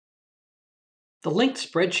The linked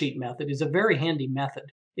spreadsheet method is a very handy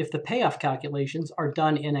method if the payoff calculations are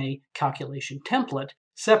done in a calculation template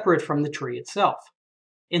separate from the tree itself.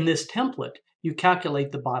 In this template, you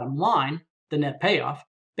calculate the bottom line, the net payoff,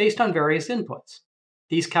 based on various inputs.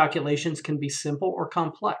 These calculations can be simple or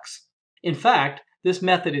complex. In fact, this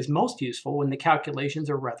method is most useful when the calculations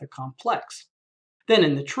are rather complex. Then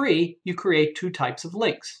in the tree, you create two types of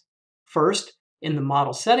links. First, in the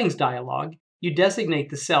Model Settings dialog, you designate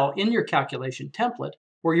the cell in your calculation template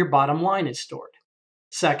where your bottom line is stored.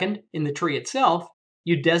 Second, in the tree itself,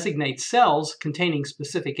 you designate cells containing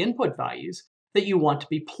specific input values that you want to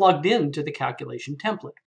be plugged into the calculation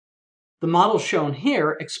template. The model shown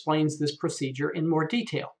here explains this procedure in more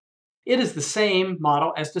detail. It is the same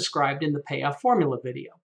model as described in the payoff formula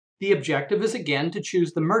video. The objective is again to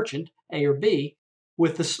choose the merchant, A or B,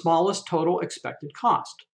 with the smallest total expected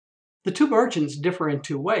cost. The two merchants differ in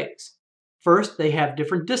two ways. First, they have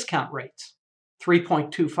different discount rates,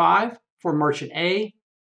 3.25 for merchant A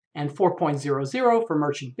and 4.00 for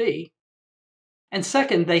merchant B. And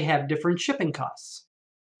second, they have different shipping costs,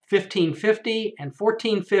 $15.50 and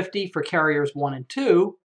 $14.50 for carriers 1 and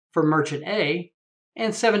 2 for merchant A,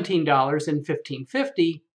 and $17 and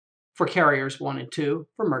 $15.50 for carriers 1 and 2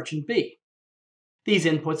 for merchant B. These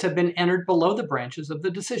inputs have been entered below the branches of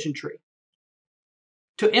the decision tree.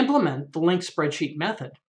 To implement the linked spreadsheet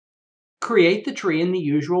method, create the tree in the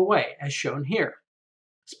usual way, as shown here.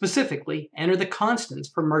 Specifically, enter the constants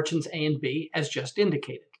for merchants A and B as just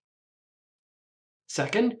indicated.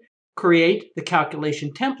 Second, create the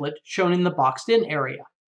calculation template shown in the boxed-in area,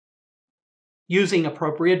 using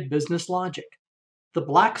appropriate business logic. The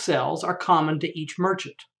black cells are common to each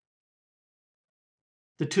merchant.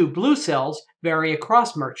 The two blue cells vary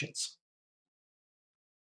across merchants.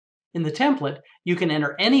 In the template, you can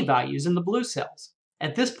enter any values in the blue cells.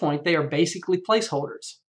 At this point, they are basically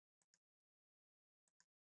placeholders.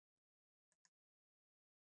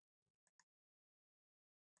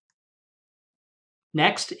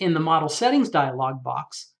 Next, in the Model Settings dialog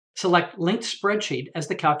box, select Linked Spreadsheet as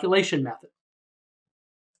the calculation method.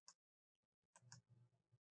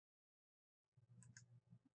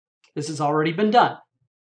 This has already been done.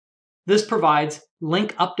 This provides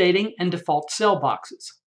link updating and default cell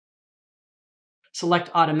boxes. Select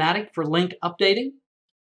Automatic for link updating,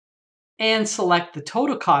 and select the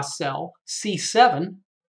total cost cell, C7,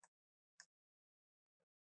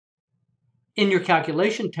 in your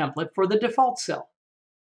calculation template for the default cell.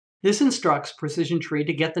 This instructs PrecisionTree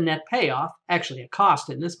to get the net payoff, actually a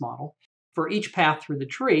cost in this model, for each path through the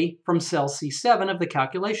tree from cell C7 of the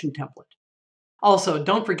calculation template. Also,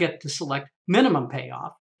 don't forget to select minimum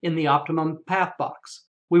payoff in the optimum path box.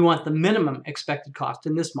 We want the minimum expected cost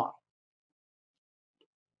in this model.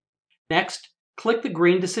 Next, click the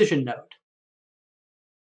green decision node.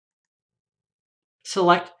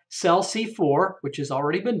 Select cell C4, which has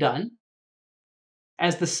already been done,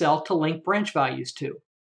 as the cell to link branch values to.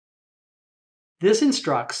 This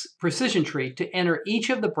instructs PrecisionTree to enter each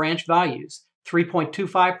of the branch values,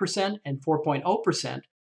 3.25% and 4.0%,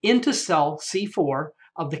 into cell C4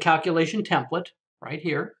 of the calculation template, right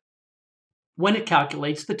here, when it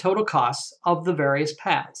calculates the total costs of the various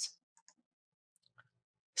paths.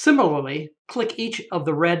 Similarly, click each of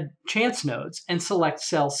the red chance nodes and select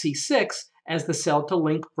cell C6 as the cell to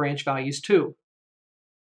link branch values to.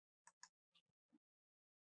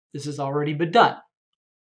 This has already been done.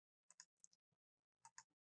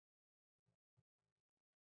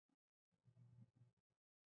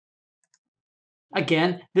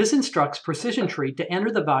 Again, this instructs PrecisionTree to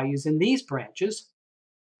enter the values in these branches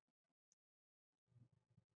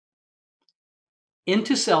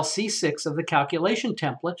into cell C6 of the calculation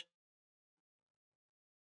template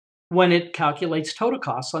when it calculates total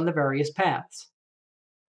costs on the various paths.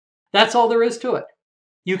 That's all there is to it.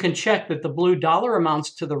 You can check that the blue dollar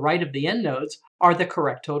amounts to the right of the end nodes are the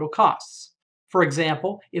correct total costs. For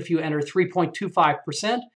example, if you enter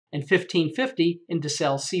 3.25% and $15.50 into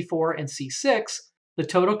cells C4 and C6, the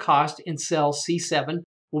total cost in cell C7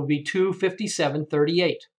 will be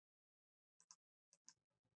 $257.38.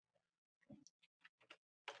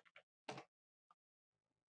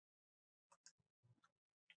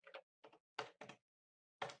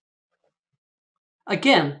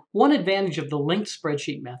 Again, one advantage of the linked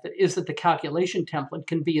spreadsheet method is that the calculation template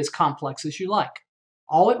can be as complex as you like.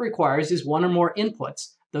 All it requires is one or more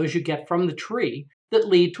inputs, those you get from the tree, that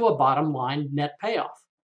lead to a bottom line net payoff.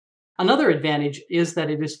 Another advantage is that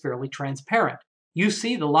it is fairly transparent. You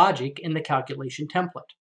see the logic in the calculation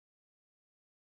template.